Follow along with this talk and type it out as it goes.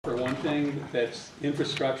thing that's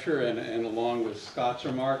infrastructure, and along with Scott's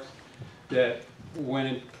remarks, that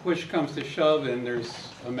when push comes to shove and there's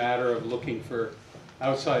a matter of looking for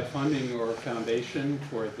outside funding or foundation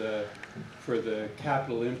for the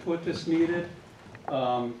capital input that's needed,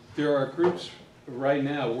 there are groups right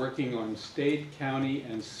now working on state, county,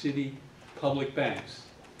 and city public banks.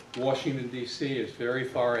 Washington, D.C. is very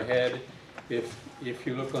far ahead. If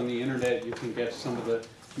you look on the internet, you can get some of the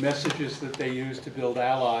messages that they use to build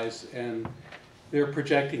allies, and they're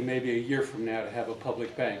projecting maybe a year from now to have a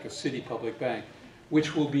public bank, a city public bank,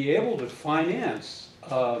 which will be able to finance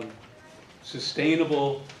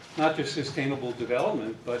sustainable, not just sustainable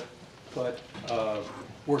development, but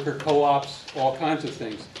worker co-ops, all kinds of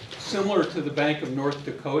things. Similar to the Bank of North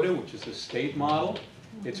Dakota, which is a state model.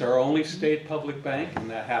 It's our only state public bank, and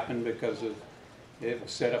that happened because of, it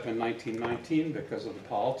was set up in 1919 because of the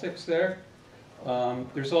politics there.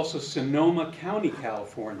 There's also Sonoma County,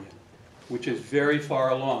 California, which is very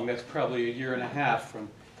far along. That's probably a year and a half from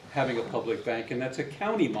having a public bank, and that's a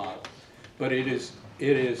county model. But it is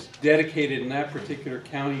dedicated in that particular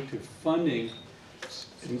county to funding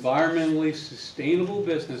environmentally sustainable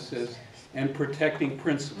businesses and protecting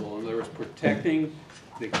principal. In other words, protecting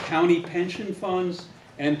the county pension funds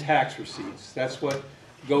and tax receipts. That's what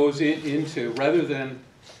goes into, rather than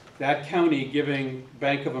that county giving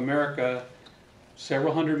Bank of America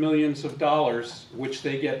several hundred millions of dollars, which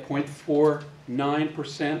they get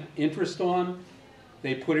 0.49% interest on.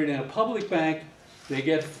 They put it in a public bank, they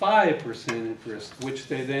get 5% interest, which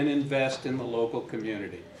they then invest in the local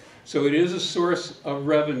community. So it is a source of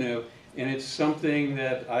revenue, and it's something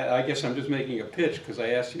that I guess I'm just making a pitch because I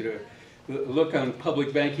asked you to look on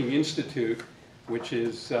Public Banking Institute, which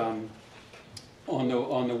is on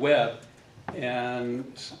the web, and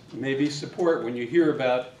maybe support when you hear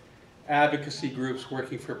about advocacy groups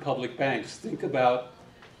working for public banks. Think about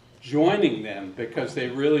joining them because they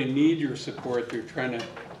really need your support. They're trying to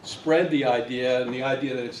spread the idea, and the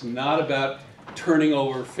idea that it's not about turning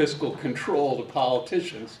over fiscal control to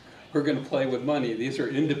politicians who are going to play with money. These are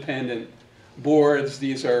independent boards.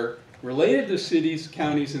 These are related to cities,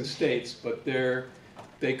 counties, and states, but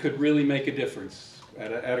they could really make a difference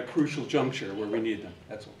at a crucial juncture where we need them.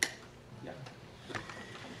 That's all. Yeah.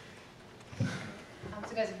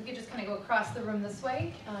 So guys, if we could just kind of go across the room this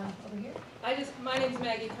way, over here. My name's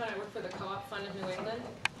Maggie Cohn. I work for the Co-op Fund of New England.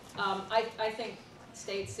 I think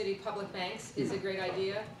state, city, public banks is a great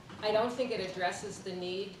idea. I don't think it addresses the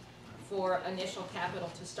need for initial capital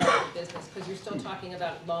to start a business, because you're still talking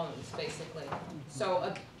about loans, basically.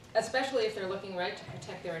 So, especially if they're looking right to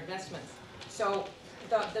protect their investments. So,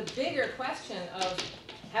 the bigger question of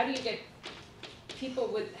how do you get people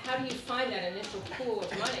with, how do you find that initial pool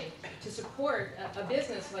of money to support a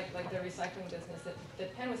business like the recycling business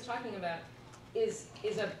that Penn was talking about is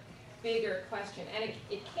a bigger question. And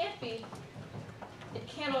it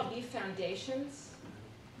can't all be foundations.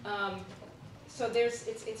 So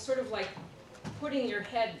it's sort of like putting your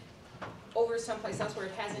head over someplace else where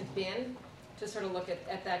it hasn't been to sort of look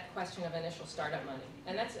at that question of initial startup money.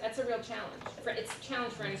 And that's a real challenge. It's a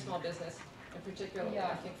challenge for any small business, and particularly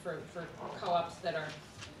I think for co-ops that are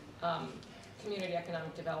community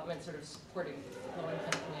economic development, sort of supporting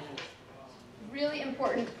low-income communities. Really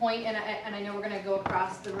important point, and I know we're going to go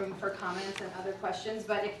across the room for comments and other questions,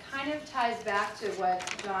 but it kind of ties back to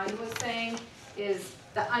what John was saying, is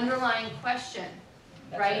the underlying question,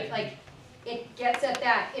 right? Like, it gets at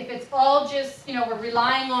that. If it's all just, we're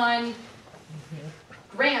relying on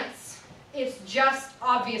grants, it's just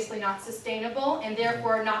obviously not sustainable and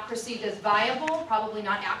therefore not perceived as viable, probably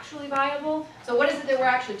not actually viable. So what is it that we're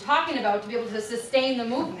actually talking about to be able to sustain the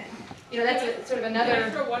movement? That's sort of another... Can I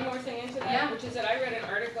throw one more thing into that? Which is that I read an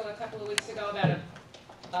article a couple of weeks ago about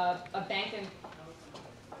a bank in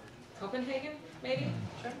Copenhagen, maybe,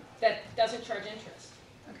 that doesn't charge interest.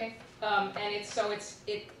 Okay. And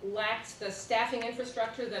it lacks the staffing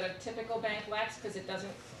infrastructure that a typical bank lacks because it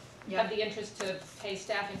doesn't have the interest to pay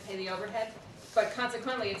staff and pay the overhead. But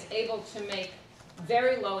consequently, it's able to make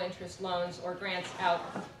very low interest loans or grants out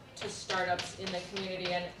to startups in the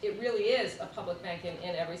community, and it really is a public bank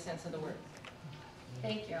in every sense of the word.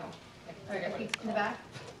 Thank you. All right, I think in the back.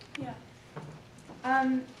 Yeah.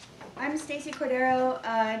 I'm Stacy Cordero.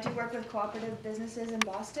 I do work with cooperative businesses in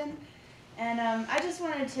Boston. And I just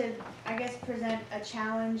wanted to, I guess, present a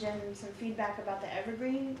challenge and some feedback about the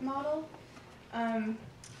Evergreen model.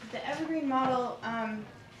 The Evergreen model,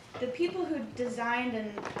 the people who designed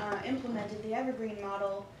and implemented the Evergreen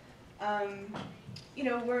model,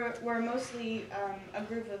 were mostly a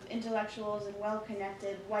group of intellectuals and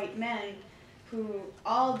well-connected white men who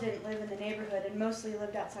all didn't live in the neighborhood and mostly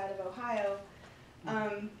lived outside of Ohio.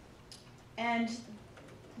 and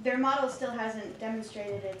their model still hasn't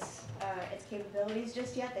demonstrated its capabilities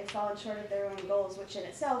just yet. They've fallen short of their own goals, which in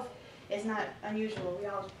itself is not unusual. We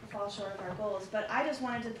all fall short of our goals. But I just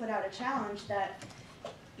wanted to put out a challenge that,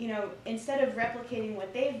 you know, instead of replicating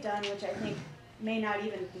what they've done, which I think may not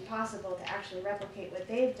even be possible to actually replicate what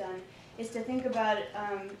they've done, is to think about,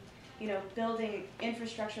 you know, building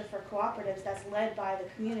infrastructure for cooperatives that's led by the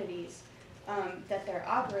communities that they're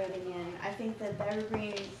operating in. I think that the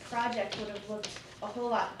Evergreen project would have looked a whole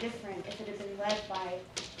lot different if it had been led by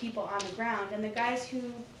people on the ground. And the guys who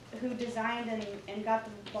designed and got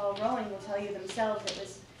the ball rolling will tell you themselves it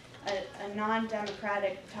was a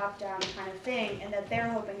non-democratic, top-down kind of thing, and that they're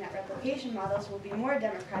hoping that replication models will be more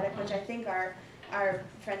democratic, which I think our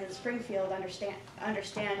friends in Springfield understand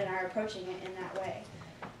and are approaching it in that way.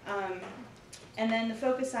 And then the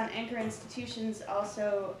focus on anchor institutions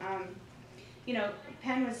also, you know,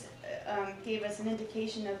 Penn gave us an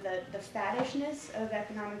indication of the faddishness of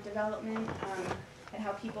economic development, and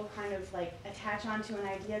how people kind of like attach onto an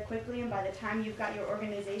idea quickly, and by the time you've got your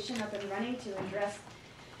organization up and running to address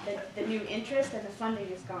the new interest, and the funding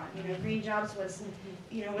is gone. You know, Green Jobs was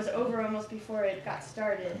over almost before it got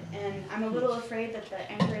started, and I'm a little afraid that the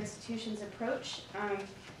anchor institutions approach,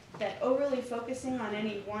 that overly focusing on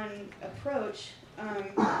any one approach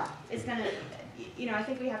is going to, you know, I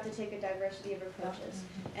think we have to take a diversity of approaches.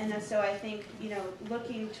 And so I think, you know,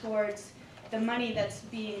 looking towards the money that's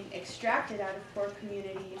being extracted out of poor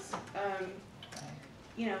communities,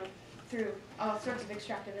 you know, through all sorts of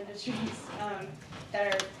extractive industries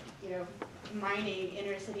that are, you know, mining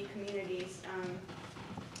inner city communities,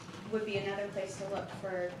 would be another place to look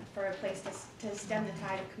for a place to stem the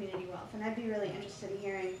tide of community wealth. And I'd be really interested in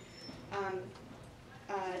hearing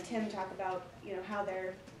Tim talk about, you know, how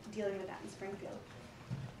they're dealing with that in Springfield.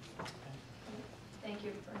 Thank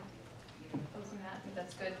you for posing that. I think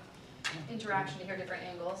that's good interaction to hear different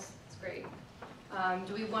angles. It's great.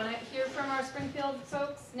 Do we want to hear from our Springfield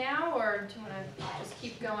folks now, or do you want to just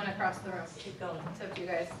keep going across the room? Keep going. It's up to you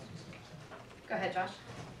guys. Go ahead, Josh.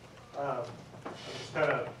 I'm just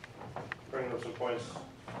kind of bringing up some points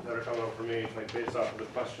that are coming up for me, like based off of the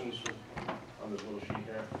questions on this little sheet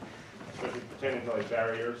here, especially pertaining to like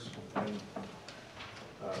barriers and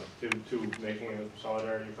to making a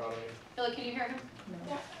solidarity economy. Billy, can you hear him?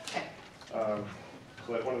 No. Okay.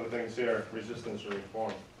 So like one of the things here, resistance to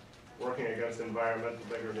reform. Working against environmental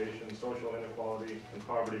degradation, social inequality, and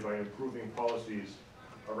poverty by improving policies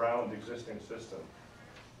around existing systems.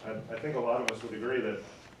 I think a lot of us would agree that,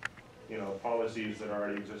 you know, policies that are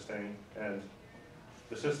already existing and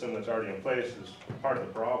the system that's already in place is part of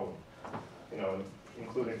the problem. You know,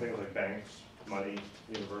 including things like banks, money,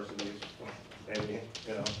 universities, maybe,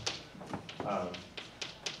 you know.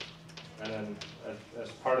 And then as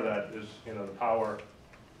part of that is, you know, the power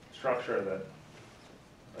structure that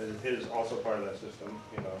is also part of that system,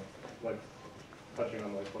 you know, like touching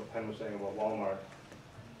on like what Penn was saying about Walmart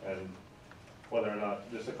and whether or not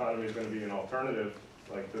this economy is going to be an alternative.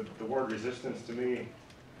 Like the word resistance to me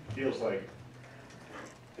feels like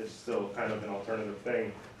it's still kind of an alternative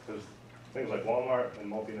thing, because things like Walmart and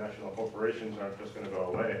multinational corporations aren't just going to go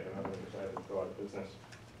away. They're not going to decide to go out of business.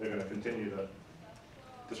 They're going to continue to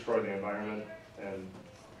destroy the environment and,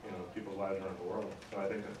 you know, people's lives around the world. So I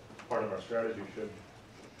think that part of our strategy should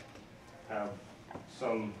have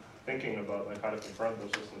some thinking about like how to confront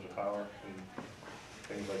those systems of power and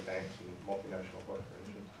things like banks and multinational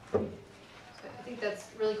corporations. So I think that's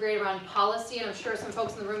really great around policy, and I'm sure some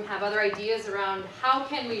folks in the room have other ideas around how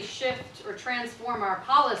can we shift or transform our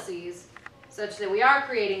policies such that we are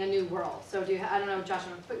creating a new world. So do you, I don't know, Josh,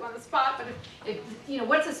 I'm going to put you on the spot, but if you know,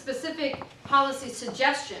 what's a specific policy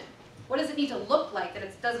suggestion? What does it need to look like that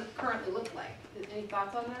it doesn't currently look like? Any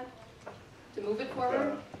thoughts on that? To move it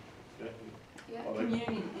forward? Yeah. Well, like,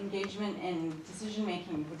 Community engagement and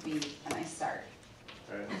decision-making would be a nice start.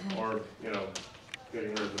 right? Or, you know, getting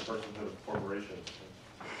rid of the personhood of corporations.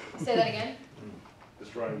 Say that again?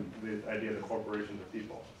 Destroying the idea that corporations are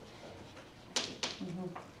people.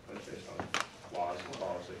 That's based on laws and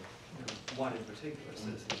policy. One in particular,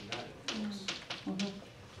 Citizens United.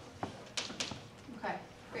 Okay,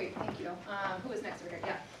 great, thank you. Who is next over here?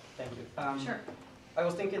 Yeah, Thank you. sure. I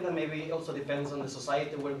was thinking that maybe it also depends on the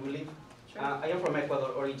society where we live. Sure. I am from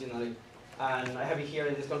Ecuador originally, and I have been here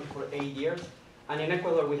in this country for 8 years. And in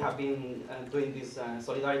Ecuador, we have been doing this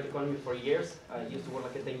solidarity economy for years. I used to work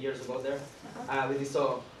like 10 years ago there with this.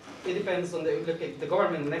 So it depends on the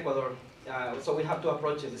government in Ecuador. So we have to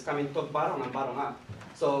approach it. It's coming top bottom and bottom up.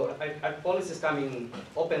 So our policy is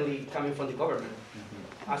openly coming from the government,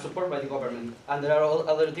 support by the government, and there are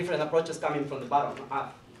other different approaches coming from the bottom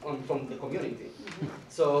up, from the community.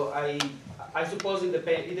 So I I suppose it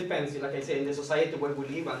depends, like I say, in the society where we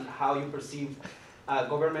live and how you perceive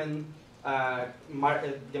government, the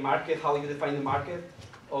market, how you define the market,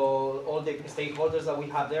 or all the stakeholders that we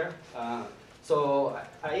have there. So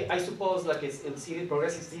I suppose like it's in cities,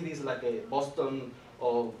 progressive cities like Boston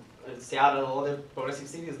or Seattle or other progressive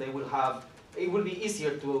cities, they will have, it will be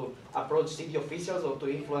easier to approach city officials or to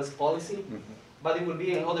influence policy, but it will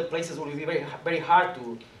be in other places will be very, very hard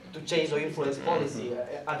to change or influence policy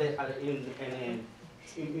in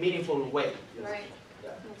a meaningful way. Right.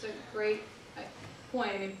 Yeah. That's a great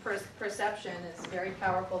point. I mean, perception is very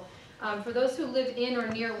powerful. For those who live in or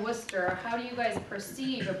near Worcester, how do you guys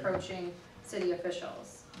perceive approaching city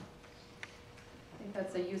officials? I think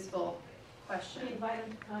that's a useful question. Invite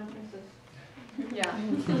them to conferences. Yeah.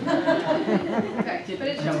 Okay, but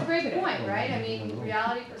it's a great point, right? I mean,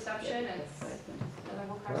 reality, perception, and another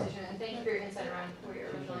whole conversation. And thank you for your insight around where you're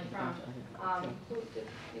originally from.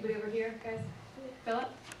 Anybody over here, guys? Philip?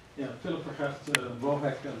 Yeah, Philip Verheft,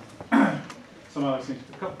 Bovec, and some other things.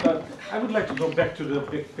 I would like to go back to the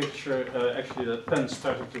big picture, actually, that Penn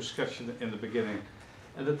started to sketch in the beginning.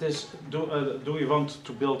 And that is, do we want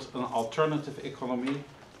to build an alternative economy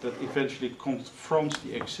that eventually confronts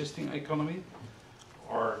the existing economy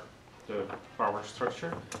or the power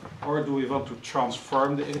structure? Or do we want to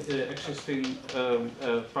transform the existing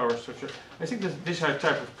power structure? I think that these are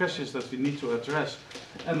type of questions that we need to address.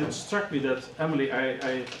 And it struck me that Emily,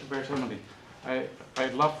 where's Emily? I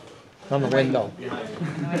love... On the window.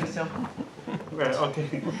 Well,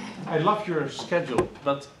 okay. I love your schedule,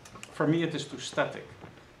 but for me it is too static.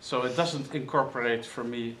 So it doesn't incorporate for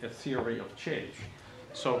me a theory of change.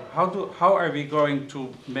 So how are we going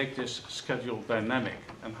to make this schedule dynamic?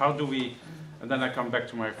 And how do we, and then I come back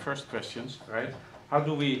to my first questions, right? How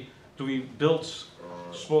do we build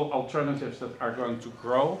small alternatives that are going to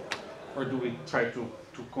grow? Or do we try to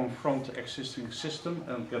confront the existing system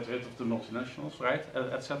and get rid of the multinationals, right,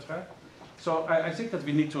 etc.? So I think that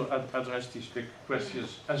we need to address these big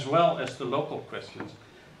questions as well as the local questions.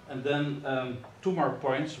 And then two more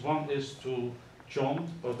points. One is to John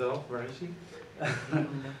Odell, where is he?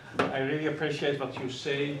 I really appreciate what you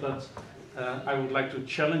say, but I would like to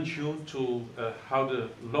challenge you to how the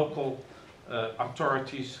local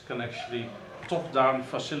authorities can actually top-down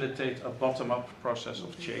facilitate a bottom-up process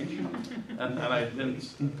of change. And I didn't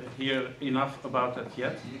hear enough about that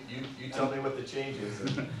yet. You tell me what the change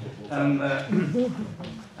is.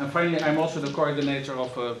 And finally, I'm also the coordinator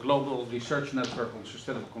of a global research network on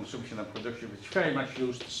sustainable consumption and production, which very much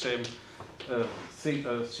used the same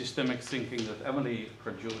systemic thinking that Emily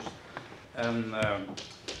produced. And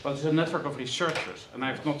but it's a network of researchers, and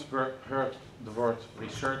I've not heard the word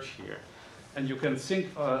research here. And you can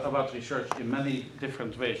think about research in many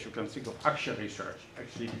different ways. You can think of action research,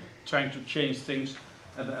 actually trying to change things,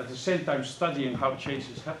 and at the same time studying how change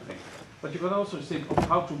is happening. But you can also think of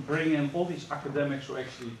how to bring in all these academics who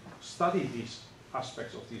actually study these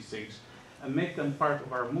aspects of these things and make them part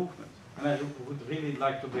of our movement. And I would really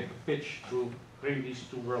like to make a pitch to bring these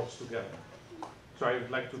two worlds together. So I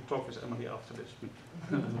would like to talk with Emily after this.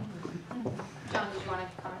 John, did you want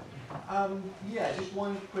to comment? Yeah, just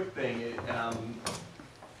one quick thing.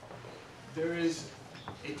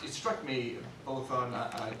 It struck me both on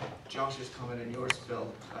Josh's comment and yours,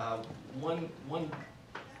 Phil.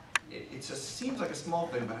 It just seems like a small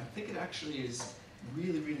thing, but I think it actually is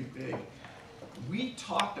really, really big. We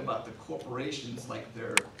talked about the corporations like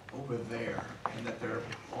they're over there and that they're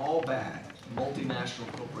all bad.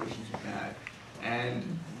 Multinational corporations are bad. And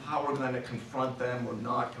how we're going to confront them or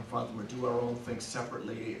not confront them or do our own thing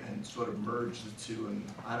separately and sort of merge the two. And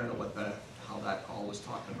I don't know how that all was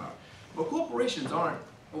talking about. But corporations aren't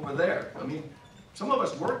over there. I mean, some of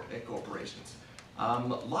us work at corporations.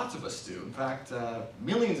 Lots of us do. In fact,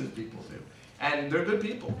 millions of people do. And they're good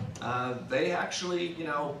people. They actually, you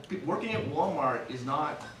know, working at Walmart is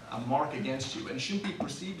not a mark against you and shouldn't be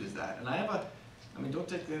perceived as that. And I mean, don't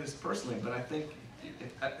take this personally, but I think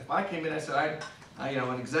if I came in and said, you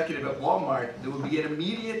know, an executive at Walmart, there would be an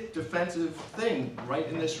immediate defensive thing right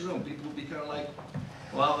in this room. People would be kind of like,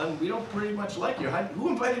 well, then we don't pretty much like you. Who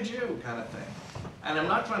invited you? Kind of thing. And I'm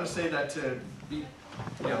not trying to say that to be,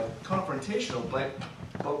 you know, confrontational, but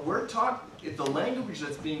we're taught, if the language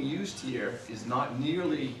that's being used here is not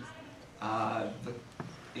nearly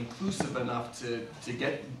inclusive enough to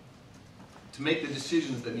make the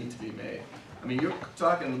decisions that need to be made. I mean, you're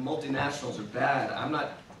talking multinationals are bad. I'm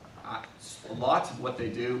not, lots of what they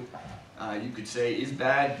do, you could say is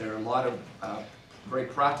bad. There are a lot of very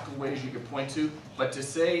practical ways you could point to, but to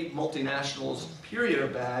say multinationals, period, are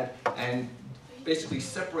bad and basically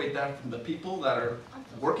separate that from the people that are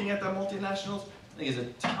working at the multinationals, I think is a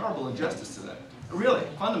terrible injustice to them. Really,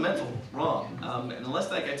 fundamental wrong. And unless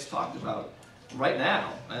that gets talked about right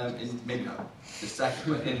now, maybe not this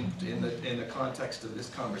second, but in the context of this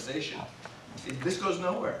conversation, this goes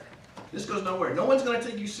nowhere. This goes nowhere. No one's going to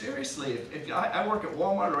take you seriously. If I work at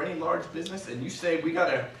Walmart or any large business and you say we got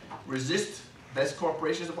to resist best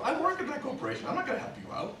corporations, if I work at that corporation, I'm not going to help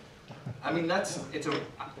you out. I mean,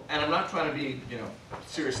 and I'm not trying to be,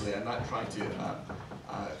 seriously, I'm not trying to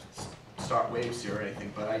start waves here or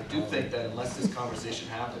anything, but I do think that unless this conversation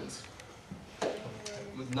happens,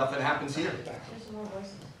 nothing happens here.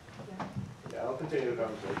 Yeah, I'll continue the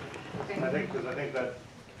conversation. Okay. Because I think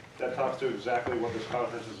that talks to exactly what this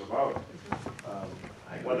conference is about.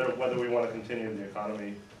 Whether we want to continue the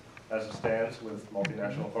economy as it stands with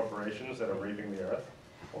multinational corporations that are raping the earth,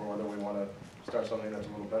 or whether we want to start something that's a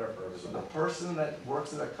little better for So everybody. the person that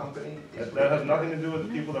works at a company is That has nothing to do with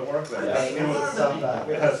the people that work there. It has to do with-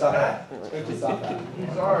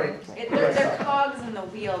 Sorry. They're cogs in the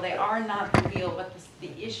wheel, they are not the wheel, but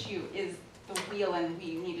the issue is the wheel, and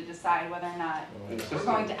we need to decide whether or not we're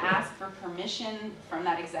going to ask for permission from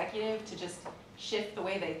that executive to just shift the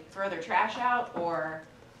way they throw their trash out, or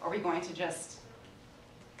are we going to just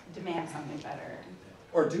demand something better?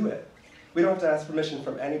 Or do it. We don't have to ask permission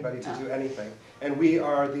from anybody to do anything. And we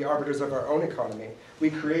are the arbiters of our own economy. We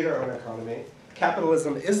create our own economy.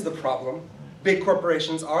 Capitalism is the problem. Big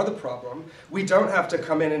corporations are the problem. We don't have to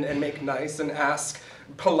come in and make nice and ask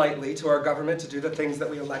politely to our government to do the things that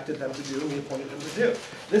we elected them to do and we appointed them to do.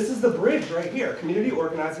 This is the bridge right here, community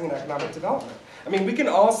organizing and economic development. I mean, we can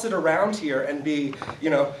all sit around here and be,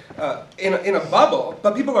 in a bubble,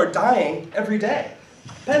 but people are dying every day.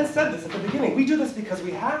 Ben said this at the beginning. We do this because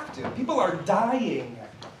we have to. People are dying.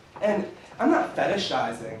 And I'm not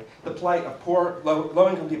fetishizing the plight of poor,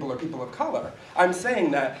 low-income people or people of color. I'm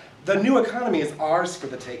saying that the new economy is ours for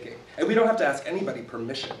the taking, and we don't have to ask anybody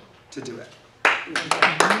permission to do it.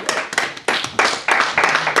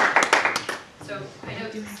 So I know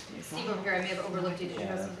Steve over here, I may have overlooked you. Did you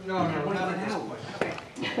have something? No, not at this point.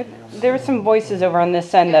 Okay, There are some voices over on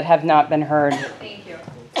this end that have not been heard. thank you.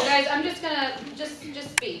 So guys, I'm just gonna, just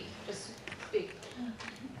speak.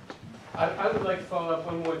 I would like to follow up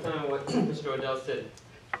one more time on what Mr. Odell said.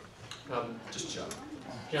 Just John.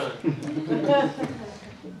 John.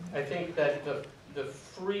 I think that the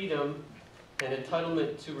freedom and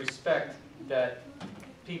entitlement to respect that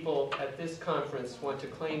people at this conference want to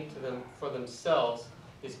claim to them for themselves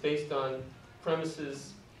is based on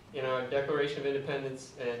premises in our Declaration of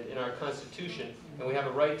Independence and in our Constitution, and we have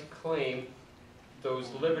a right to claim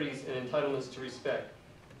those liberties and entitlements to respect.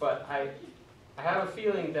 But I have a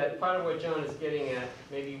feeling that part of what John is getting at,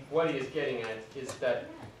 maybe what he is getting at, is that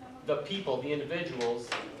the people, the individuals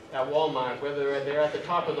at Walmart, whether they're at the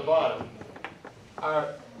top or the bottom,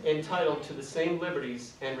 are entitled to the same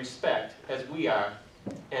liberties and respect as we are,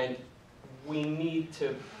 and we need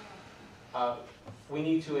to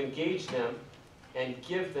engage them and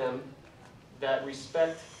give them that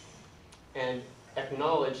respect and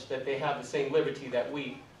acknowledge that they have the same liberty that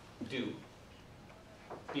we do,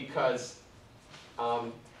 because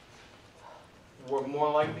we're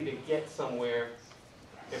more likely to get somewhere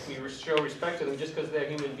if we show respect to them just because they're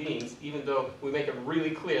human beings, even though we make it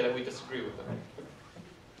really clear that we disagree with them.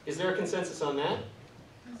 Is there a consensus on that?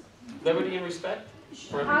 Liberty and respect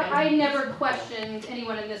for everybody? I never questioned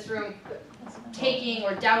anyone in this room taking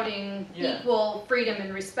or doubting equal freedom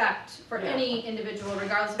and respect for any individual,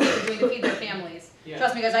 regardless of what they're doing to feed their families.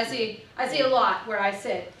 Trust me, guys, I see a lot where I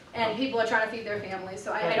sit, and people are trying to feed their families.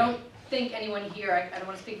 So I don't think anyone here, I don't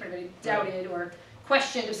want to speak for anybody, doubted or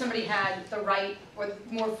questioned if somebody had the right or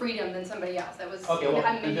more freedom than somebody else. That was, okay, well,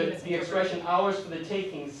 I mean, the expression "ours for the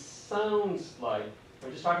taking" sounds like,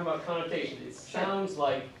 we're just talking about connotations, it sounds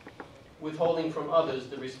like withholding from others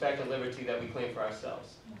the respect and liberty that we claim for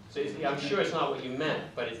ourselves. So I'm sure it's not what you meant,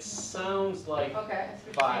 but it sounds like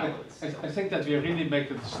violence. I think that we really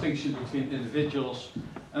make a distinction between individuals,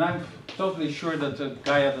 and I'm totally sure that the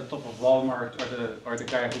guy at the top of Walmart or the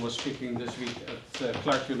guy who was speaking this week at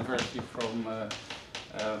Clark University from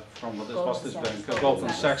what was this bank,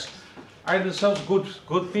 Goldman Sachs, are themselves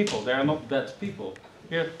good people. They are not bad people.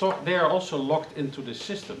 They are also locked into the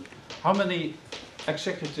system. How many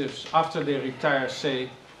executives after they retire say,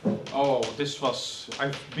 "Oh,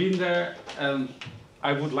 I've been there and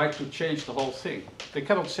I would like to change the whole thing"? They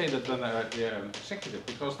cannot say that when they're an executive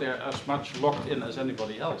because they're as much locked in as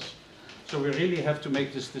anybody else. So we really have to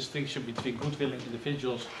make this distinction between good-willing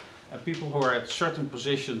individuals and people who are at certain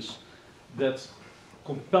positions that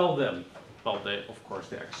compel them. Well, of course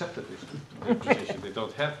they accepted this position. They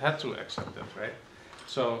don't had to accept that, right?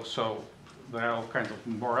 So there are all kinds of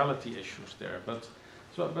morality issues there. But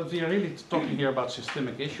we are really talking here about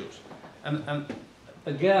systemic issues. And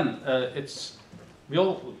again, we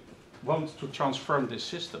all want to transform this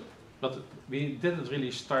system, but we didn't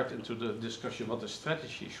really start into the discussion what the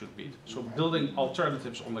strategy should be. So building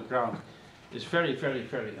alternatives on the ground is very, very,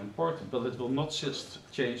 very important, but it will not just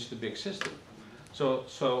change the big system.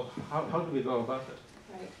 So how do we go about it?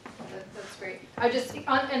 Right, that's great. I just, in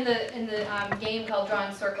the game called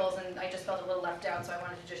Drawing Circles, and I just felt a little left out, so I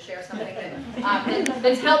wanted to just share something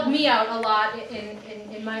that's helped me out a lot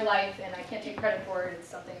in my life, and I can't take credit for it. It's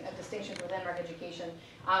something, a distinction with Landmark Education.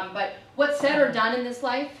 But what's said or done in this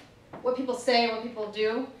life, what people say, what people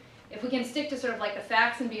do, if we can stick to sort of like the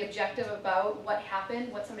facts and be objective about what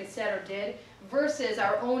happened, what somebody said or did, versus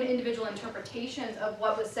our own individual interpretations of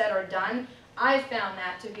what was said or done, I found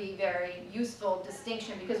that to be very useful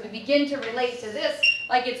distinction, because we begin to relate to this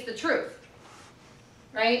like it's the truth,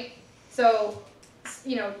 right? So,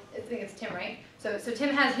 you know, I think it's Tim, right? So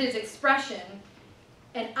Tim has his expression,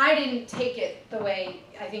 and I didn't take it the way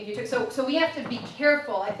I think you took. So we have to be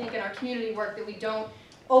careful, I think, in our community work that we don't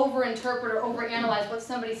over-interpret or over-analyze what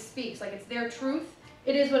somebody speaks. Like, it's their truth.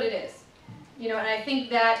 It is what it is. You know, and I think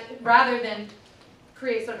that rather than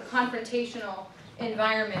create sort of confrontational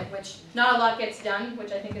environment, which not a lot gets done,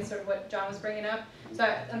 which I think is sort of what John was bringing up. So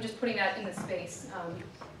I'm just putting that in the space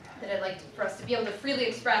that I'd like for us to be able to freely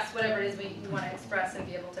express whatever it is we want to express and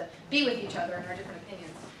be able to be with each other in our different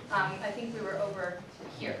opinions. I think we were over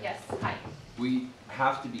here. Yes, hi. We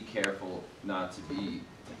have to be careful not to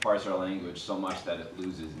parse our language so much that it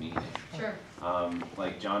loses meaning. Sure.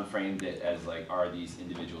 Like John framed it as like, are these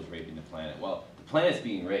individuals raping the planet? Well, the planet's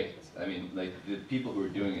being raped. I mean, like the people who are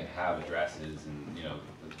doing it have addresses and, you know,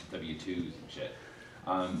 W-2s and shit.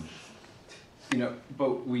 You know,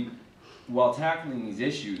 but while tackling these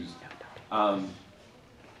issues,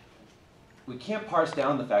 we can't parse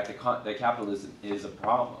down the fact that capitalism is a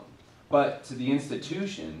problem. But to the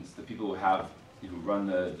institutions, the people who run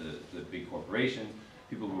the big corporations,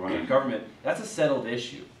 people who run the government, that's a settled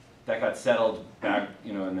issue. That got settled back,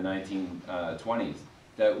 you know, in the 1920s.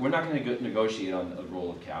 That we're not going to negotiate on the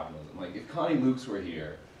role of capitalism. Like if Connie Lukes were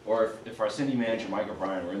here, or if our city manager Mike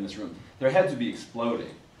O'Brien were in this room, their heads would be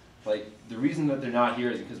exploding. Like the reason that they're not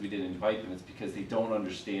here is because we didn't invite them. It's because they don't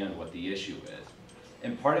understand what the issue is,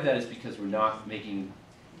 and part of that is because we're not being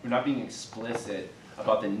explicit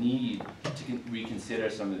about the need to reconsider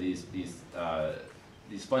some of these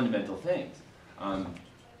fundamental things.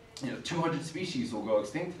 You know, 200 species will go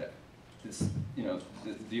extinct today. It's, you know,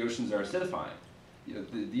 the oceans are acidifying. You know,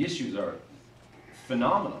 the issues are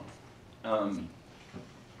phenomenal.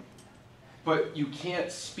 But you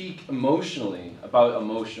can't speak emotionally about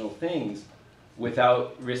emotional things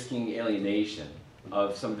without risking alienation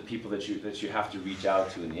of some of the people that you have to reach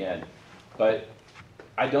out to in the end. But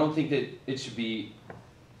I don't think that it should be,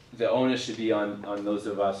 the onus should be on those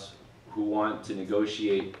of us who want to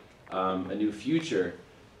negotiate a new future,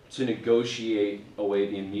 to negotiate away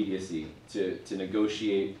the immediacy, to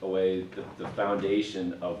negotiate away the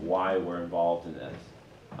foundation of why we're involved in this.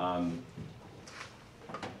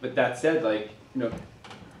 But that said, like, you know,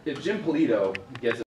 if Jim Polito gets